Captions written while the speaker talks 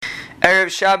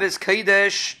Erev Shabbos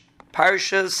Kodesh,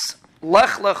 Parshas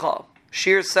Lech Lecha,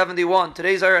 Shiur 71.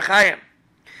 Today's OhrHachaim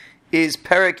is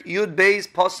Perek Yud Beis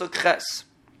Pasuk Ches.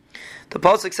 The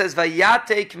Pasuk says,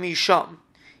 Vayatek Misham.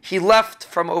 He left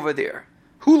from over there.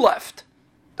 Who left?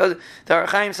 The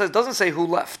OhrHachaim says, doesn't say who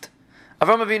left.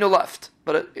 Avraham Avinu left.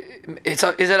 But is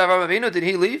it Avraham Avinu? Did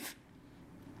he leave?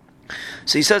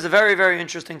 So he says a very, very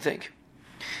interesting thing.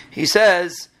 He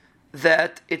says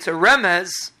that it's a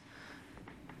remez.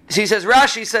 He says,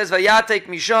 Rashi says, Vayatek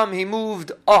Misham, he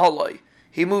moved Ahaloi.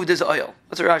 He moved his oil.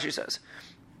 That's what Rashi says.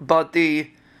 But the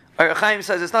OhrHachaim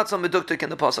says it's not so meduktik in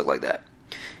the pasuk like that.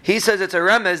 He says it's a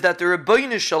remez that the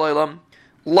Rebbeinu Shalom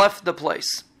left the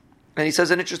place. And he says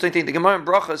an interesting thing. The Gemara in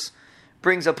Brachos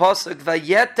brings a pasuk,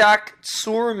 Vayetak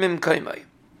Tsur Mimkaimai.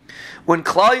 When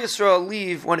Klal Yisrael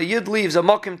leave, when a Yid leaves a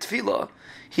Makim Tefillah,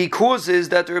 he causes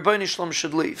that the Rebbeinu Shalom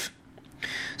should leave.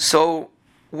 So,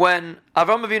 when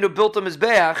Avraham Avinu built a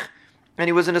Mizbeach, and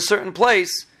he was in a certain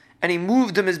place, and he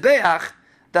moved the Mizbeach,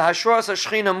 the Hashras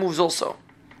Shechina moves also.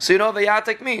 So you know what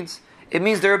Vayatek means? It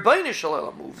means the Rebbeinu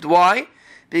Shalom moved. Why?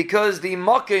 Because the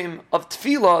Makim of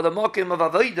Tefillah, the Makim of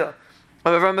Avodah,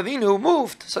 of Avraham Avinu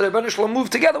moved, so the Rebbeinu Shalom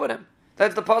moved together with him.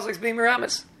 That's the pasuk's being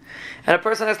miramis. And a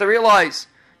person has to realize,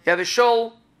 you have a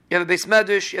shul, you have a Beis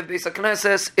Medrash, you have a Beis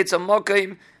HaKnesses, it's a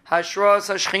Makim Hashras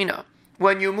Shechina.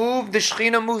 When you move, the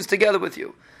Shechina moves together with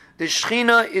you. The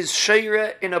Shechina is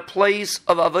Sheira in a place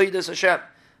of Avodas Hashem,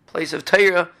 place of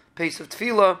Torah, place of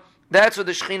Tefillah. That's where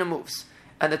the Shechina moves,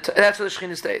 and that's where the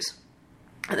Shechina stays.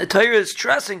 And the Torah is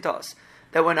stressing to us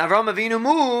that when Avraham Avinu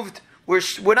moved,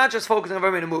 we're not just focusing on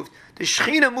Avraham Avinu moved. The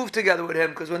Shechina moved together with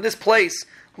him, because when this place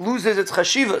loses its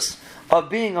chashivas of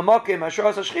being a Makim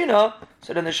Hashras Shechina,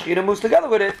 so then the Shechina moves together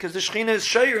with it, because the Shechina is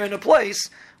Sheira in a place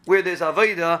where there's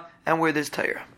Avodah and where there's Torah.